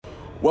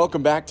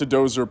Welcome back to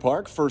Dozer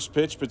Park. First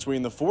pitch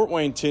between the Fort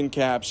Wayne Tin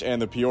Caps and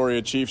the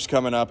Peoria Chiefs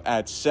coming up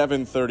at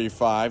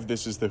 7:35.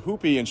 This is the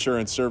Hoopy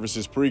Insurance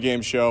Services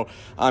pregame show.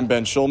 I'm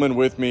Ben Schulman.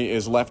 With me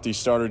is lefty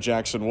starter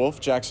Jackson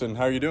Wolf. Jackson,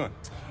 how are you doing?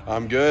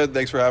 I'm good.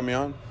 Thanks for having me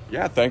on.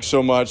 Yeah, thanks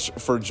so much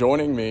for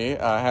joining me.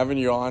 Having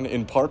you on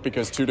in part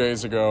because 2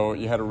 days ago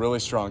you had a really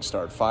strong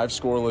start. 5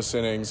 scoreless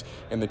innings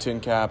in the Tin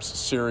Caps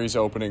series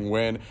opening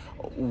win.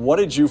 What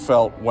did you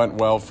felt went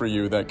well for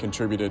you that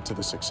contributed to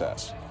the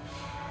success?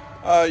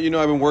 I've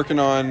been working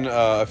on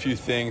a few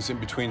things in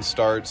between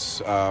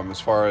starts,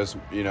 as far as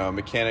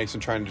mechanics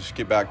and trying to just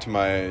get back to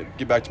my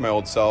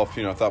old self.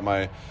 I thought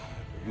my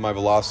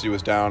velocity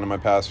was down in my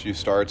past few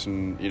starts,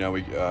 and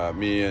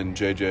me and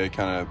JJ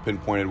kind of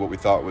pinpointed what we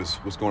thought was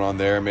going on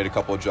there. Made a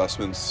couple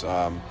adjustments,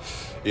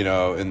 in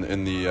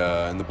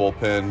the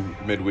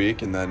bullpen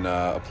midweek, and then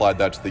applied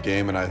that to the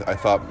game. And I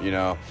thought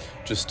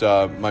just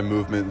my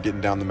movement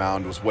getting down the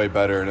mound was way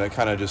better, and it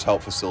kind of just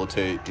helped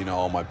facilitate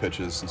all my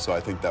pitches. And so I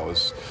think that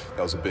was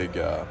a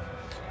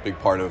big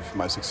part of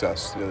my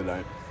success the other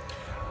night.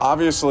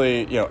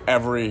 Obviously,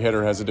 every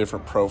hitter has a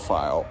different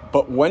profile,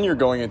 but when you're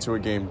going into a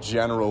game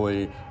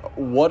generally,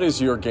 what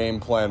is your game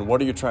plan?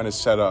 What are you trying to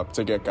set up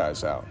to get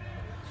guys out?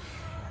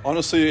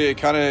 Honestly, it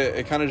kind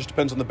of just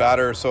depends on the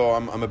batter. So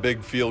I'm a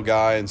big feel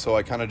guy, and so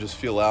I kind of just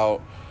feel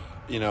out,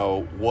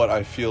 what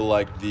I feel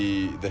like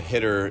the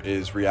hitter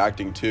is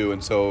reacting to,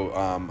 and so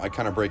I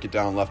kind of break it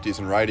down lefties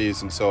and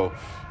righties, and so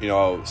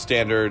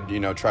standard,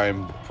 try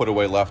and put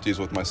away lefties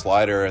with my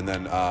slider, and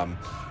then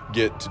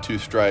get to 2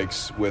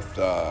 strikes with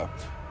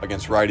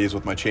against righties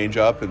with my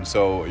changeup, and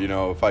so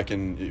if I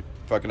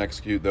can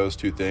execute those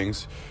 2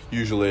 things,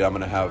 usually I'm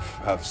going to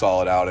have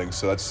solid outings.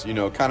 So that's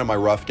kind of my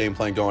rough game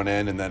plan going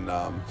in, and then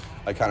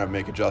I kind of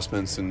make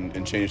adjustments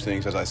and change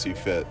things as I see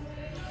fit.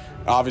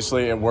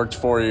 Obviously, it worked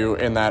for you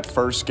in that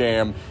first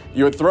game.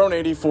 You had thrown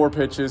 84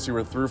 pitches. You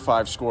were through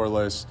 5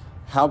 scoreless.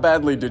 How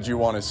badly did you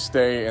want to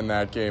stay in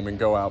that game and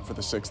go out for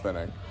the 6th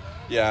inning?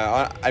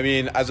 Yeah, I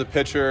mean, as a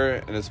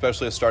pitcher, and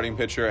especially a starting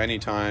pitcher,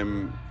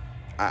 anytime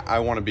I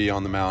want to be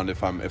on the mound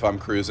if I'm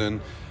cruising.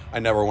 I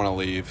never want to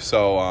leave.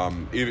 So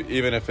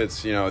even if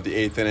it's the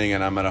 8th inning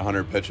and I'm at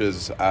 100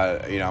 pitches,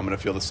 I'm going to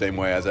feel the same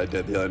way as I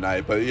did the other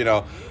night. But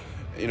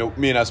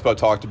me and Espo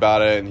talked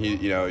about it, and he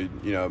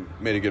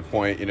made a good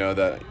point.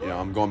 That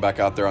I'm going back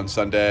out there on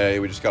Sunday.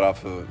 We just got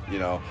off a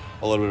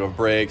little bit of a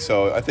break,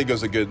 so I think it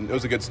was a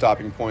good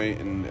stopping point,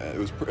 and it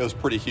was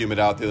pretty humid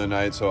out the other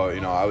night. So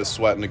I was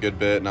sweating a good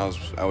bit, and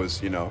I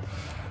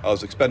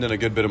was expending a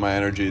good bit of my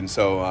energy, and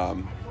so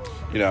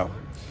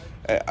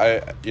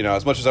I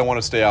as much as I want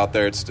to stay out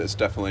there, it's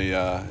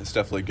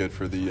definitely good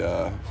for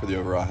the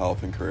overall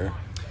health and career.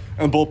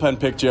 And the bullpen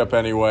picked you up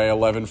anyway,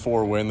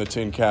 11-4 win. The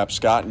Tin Caps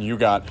got, and you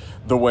got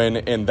the win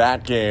in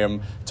that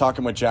game.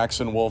 Talking with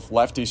Jackson Wolf,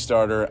 lefty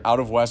starter out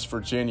of West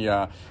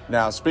Virginia.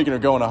 Now, speaking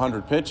of going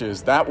 100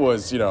 pitches, that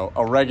was, a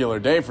regular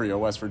day for you at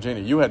West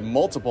Virginia. You had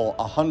multiple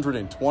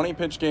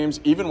 120-pitch games,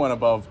 even went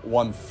above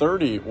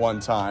 130 one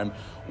time.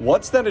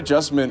 What's that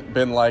adjustment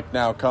been like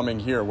now coming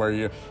here where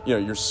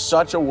you're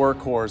such a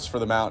workhorse for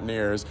the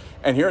Mountaineers?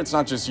 And here it's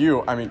not just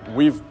you. I mean,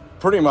 we've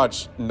pretty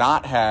much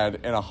not had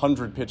an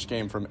 100-pitch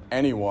game from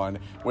anyone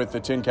with the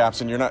Tin Caps,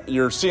 and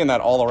you're seeing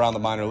that all around the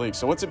minor leagues.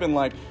 So what's it been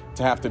like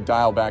to have to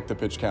dial back the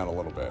pitch count a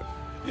little bit?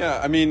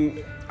 Yeah, I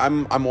mean,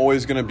 I'm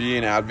always going to be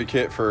an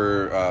advocate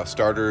for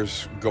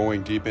starters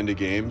going deep into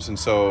games, and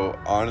so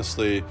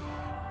honestly,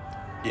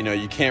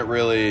 you can't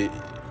really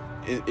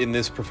in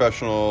this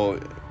professional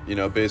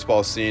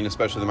baseball scene,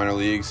 especially the minor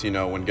leagues,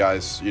 when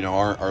guys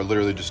are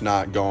literally just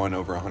not going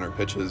over 100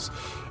 pitches.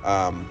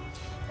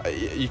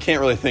 You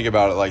can't really think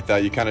about it like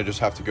that. You kind of just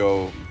have to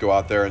go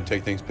out there and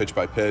take things pitch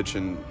by pitch,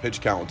 and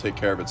pitch count will take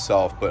care of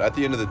itself. But at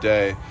the end of the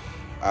day,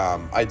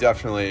 I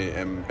definitely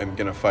am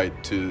going to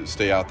fight to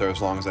stay out there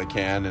as long as I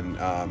can, and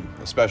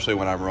especially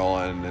when I'm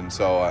rolling. And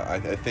so I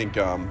think,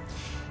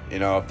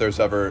 if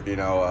there's ever,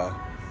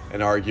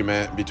 an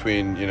argument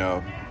between,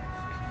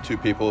 2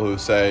 people who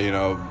say,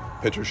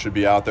 pitchers should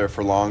be out there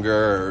for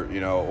longer,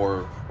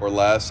 or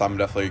less, I'm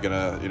definitely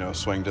gonna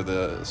swing to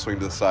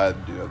the side.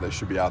 They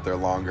should be out there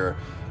longer,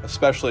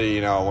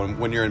 especially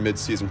when you're in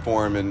mid-season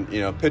form,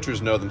 and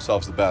pitchers know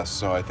themselves the best.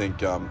 So I think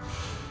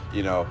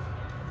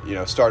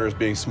starters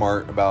being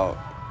smart about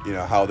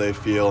how they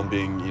feel and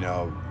being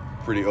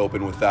pretty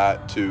open with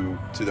that to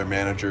their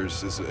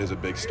managers is a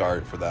big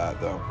start for that,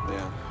 though.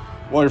 Yeah.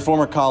 Well, your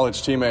former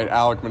college teammate,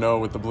 Alek Manoah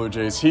with the Blue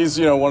Jays, he's,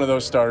 one of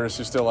those starters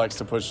who still likes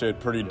to push it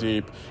pretty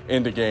deep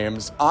into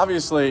games.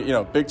 Obviously,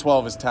 Big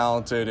 12 is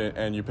talented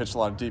and you pitch a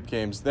lot of deep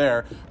games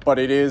there, but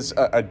it is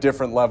a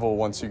different level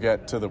once you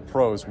get to the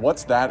pros.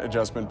 What's that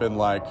adjustment been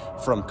like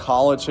from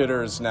college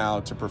hitters now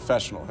to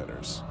professional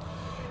hitters?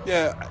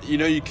 Yeah,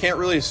 you can't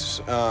really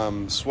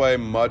sway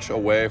much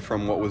away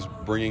from what was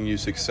bringing you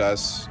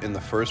success in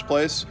the first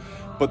place.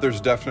 But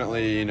there's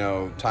definitely,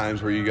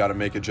 times where you got to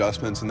make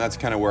adjustments, and that's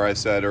kind of where I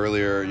said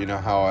earlier,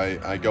 how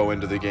I go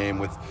into the game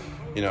with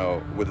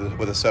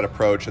with a set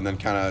approach, and then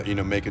kind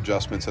of make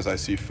adjustments as I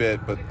see fit.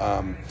 But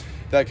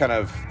that's kind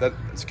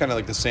of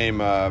like the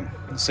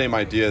same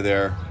idea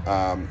there.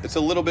 It's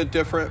a little bit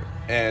different,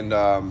 and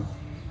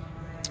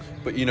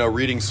but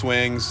reading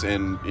swings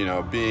and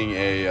being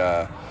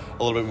a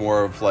little bit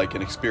more of like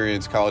an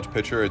experienced college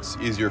pitcher, it's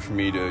easier for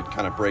me to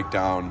kind of break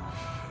down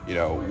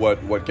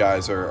what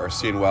guys are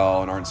seeing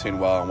well and aren't seeing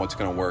well, and what's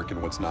going to work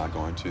and what's not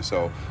going to.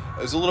 So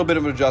there's a little bit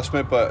of an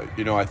adjustment, but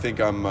I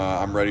think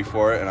I'm ready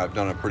for it, and I've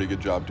done a pretty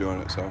good job doing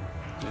it. So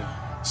yeah.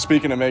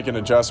 Speaking of making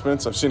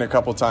adjustments, I've seen a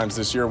couple times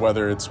this year,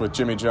 whether it's with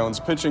Jimmy Jones,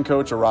 pitching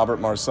coach, or Robert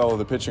Marcello,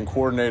 the pitching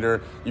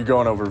coordinator, you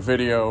going over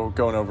video,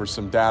 going over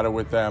some data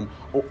with them.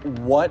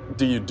 What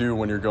do you do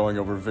when you're going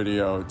over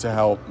video to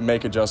help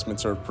make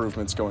adjustments or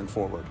improvements going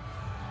forward?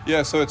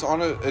 Yeah, so it's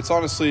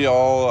honestly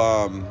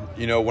all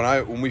when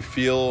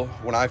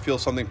I feel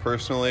something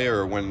personally,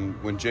 or when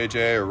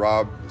JJ or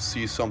Rob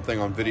sees something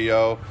on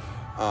video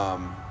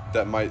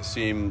that might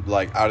seem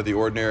like out of the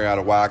ordinary, out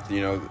of whack,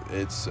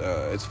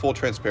 it's full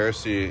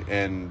transparency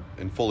and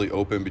fully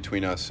open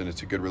between us, and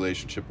it's a good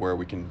relationship where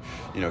we can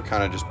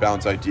kind of just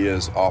bounce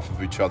ideas off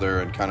of each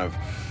other and kind of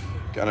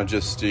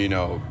just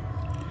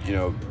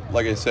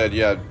like I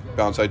said,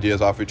 bounce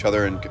ideas off each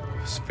other and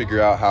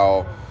figure out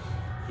how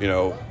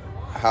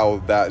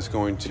that is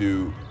going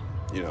to,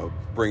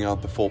 bring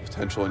out the full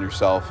potential in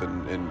yourself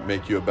and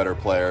make you a better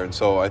player. And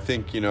so I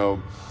think,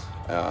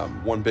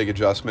 one big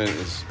adjustment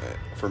is,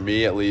 for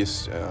me at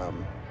least,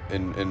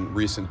 in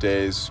recent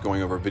days,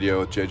 going over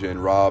video with JJ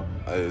and Rob,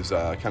 is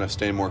kind of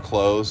staying more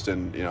closed.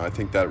 And, I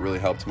think that really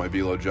helped my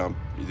velo jump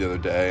the other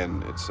day,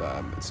 and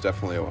it's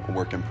definitely a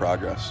work in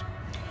progress.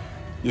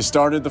 You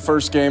started the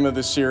first game of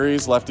the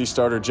series, lefty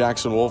starter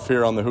Jackson Wolf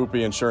here on the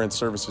Hoopie Insurance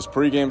Services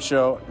pregame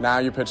show. Now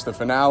you pitch the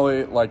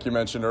finale, like you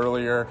mentioned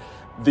earlier.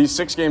 These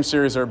 6-game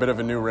series are a bit of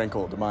a new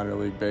wrinkle to minor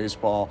league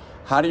baseball.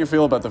 How do you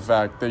feel about the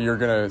fact that you're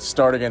going to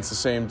start against the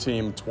same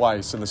team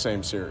twice in the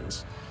same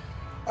series?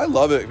 I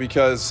love it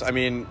because,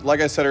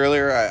 like I said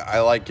earlier,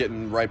 I like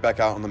getting right back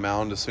out on the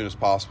mound as soon as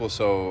possible.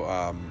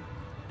 So,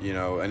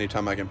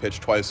 anytime I can pitch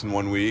twice in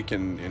 1 week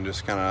and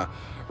just kind of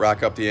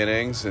rack up the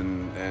innings,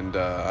 and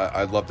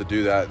I'd love to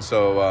do that.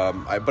 So,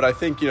 but I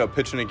think,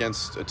 pitching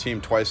against a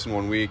team twice in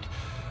 1 week,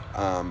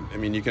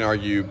 you can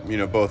argue,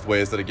 both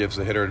ways that it gives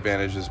the hitter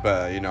advantages,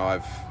 but,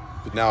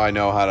 now I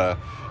know how to,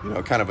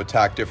 kind of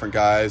attack different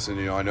guys,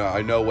 and,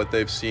 I know what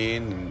they've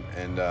seen,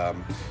 and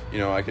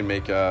I can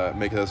make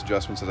those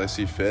adjustments as I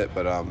see fit.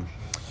 But, I'm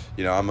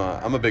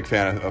a big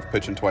fan of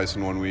pitching twice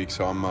in 1 week,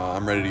 so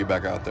I'm ready to get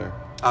back out there.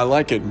 I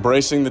like it.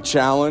 Embracing the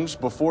challenge.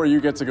 Before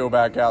you get to go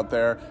back out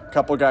there, a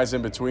couple guys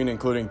in between,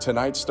 including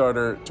tonight's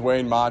starter,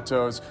 Dwayne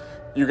Matos.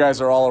 You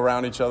guys are all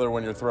around each other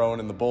when you're throwing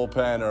in the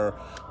bullpen or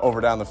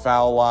over down the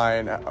foul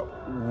line.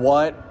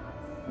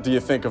 What do you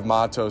think of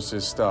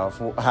Matos'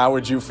 stuff? How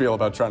would you feel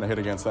about trying to hit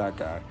against that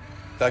guy?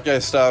 That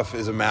guy's stuff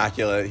is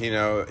immaculate.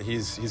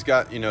 He's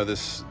got,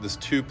 this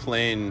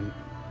two-plane,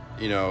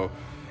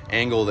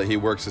 angle that he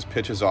works his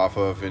pitches off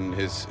of, and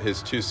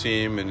his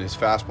two-seam and his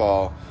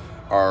fastball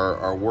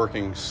are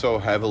working so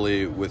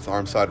heavily with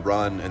arm side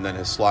run, and then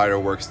his slider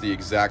works the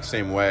exact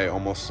same way,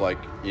 almost like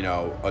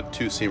a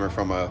two-seamer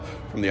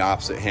from the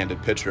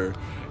opposite-handed pitcher.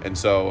 And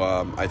so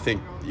I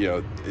think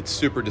it's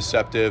super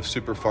deceptive,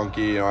 super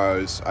funky.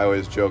 I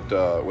always joked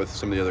with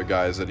some of the other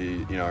guys that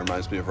he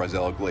reminds me of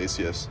Raisel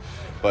Iglesias,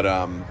 but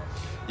I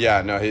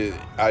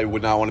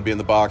would not want to be in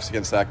the box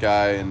against that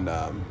guy, and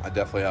I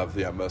definitely have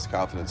the utmost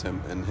confidence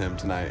in him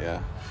tonight.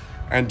 Yeah.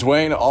 And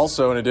Dwayne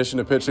also, in addition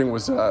to pitching,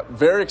 was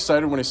very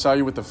excited when he saw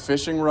you with the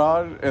fishing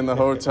rod in the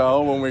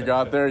hotel when we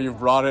got there. You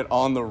brought it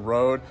on the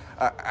road.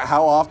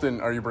 How often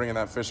are you bringing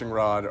that fishing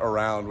rod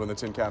around when the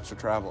Tin Caps are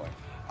traveling?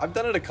 I've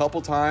done it a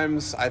couple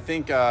times. I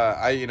think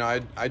I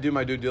do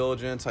my due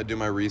diligence. I do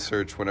my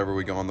research whenever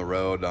we go on the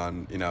road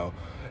on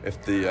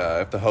if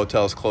the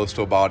hotel is close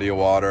to a body of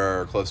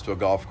water or close to a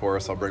golf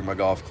course, I'll bring my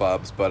golf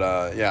clubs. But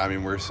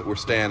we're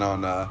staying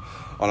on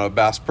a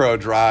Bass Pro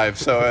Drive,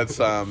 so it's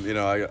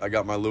I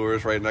got my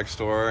lures right next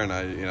door, and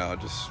I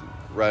just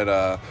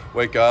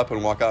wake up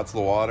and walk out to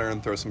the water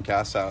and throw some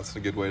casts out. It's a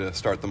good way to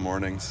start the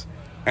mornings.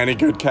 Any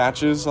good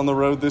catches on the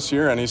road this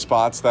year? Any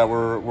spots that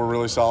were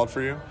really solid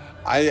for you?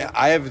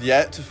 I have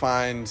yet to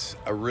find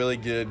a really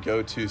good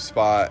go-to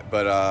spot,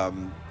 but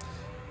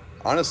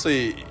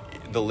honestly,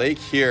 the lake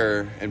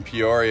here in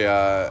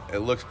Peoria, it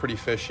looks pretty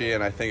fishy,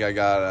 and I think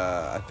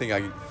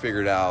I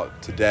figured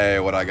out today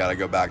what I got to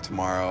go back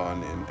tomorrow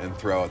and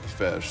throw at the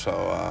fish. So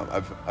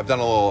I've done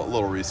a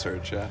little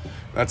research. Yeah,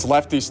 that's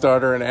lefty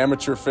starter and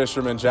amateur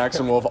fisherman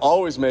Jackson Wolf,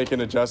 always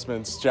making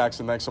adjustments.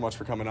 Jackson, thanks so much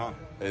for coming on.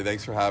 Hey,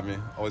 thanks for having me.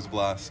 Always a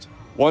blast.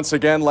 Once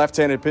again,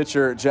 left-handed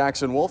pitcher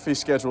Jackson Wolf. He's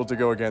scheduled to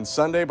go again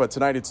Sunday, but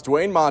tonight it's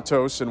Dwayne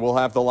Matos, and we'll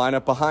have the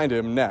lineup behind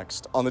him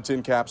next on the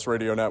Tin Caps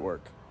Radio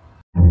Network.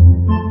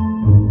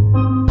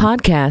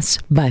 Podcasts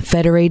by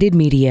Federated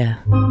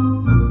Media.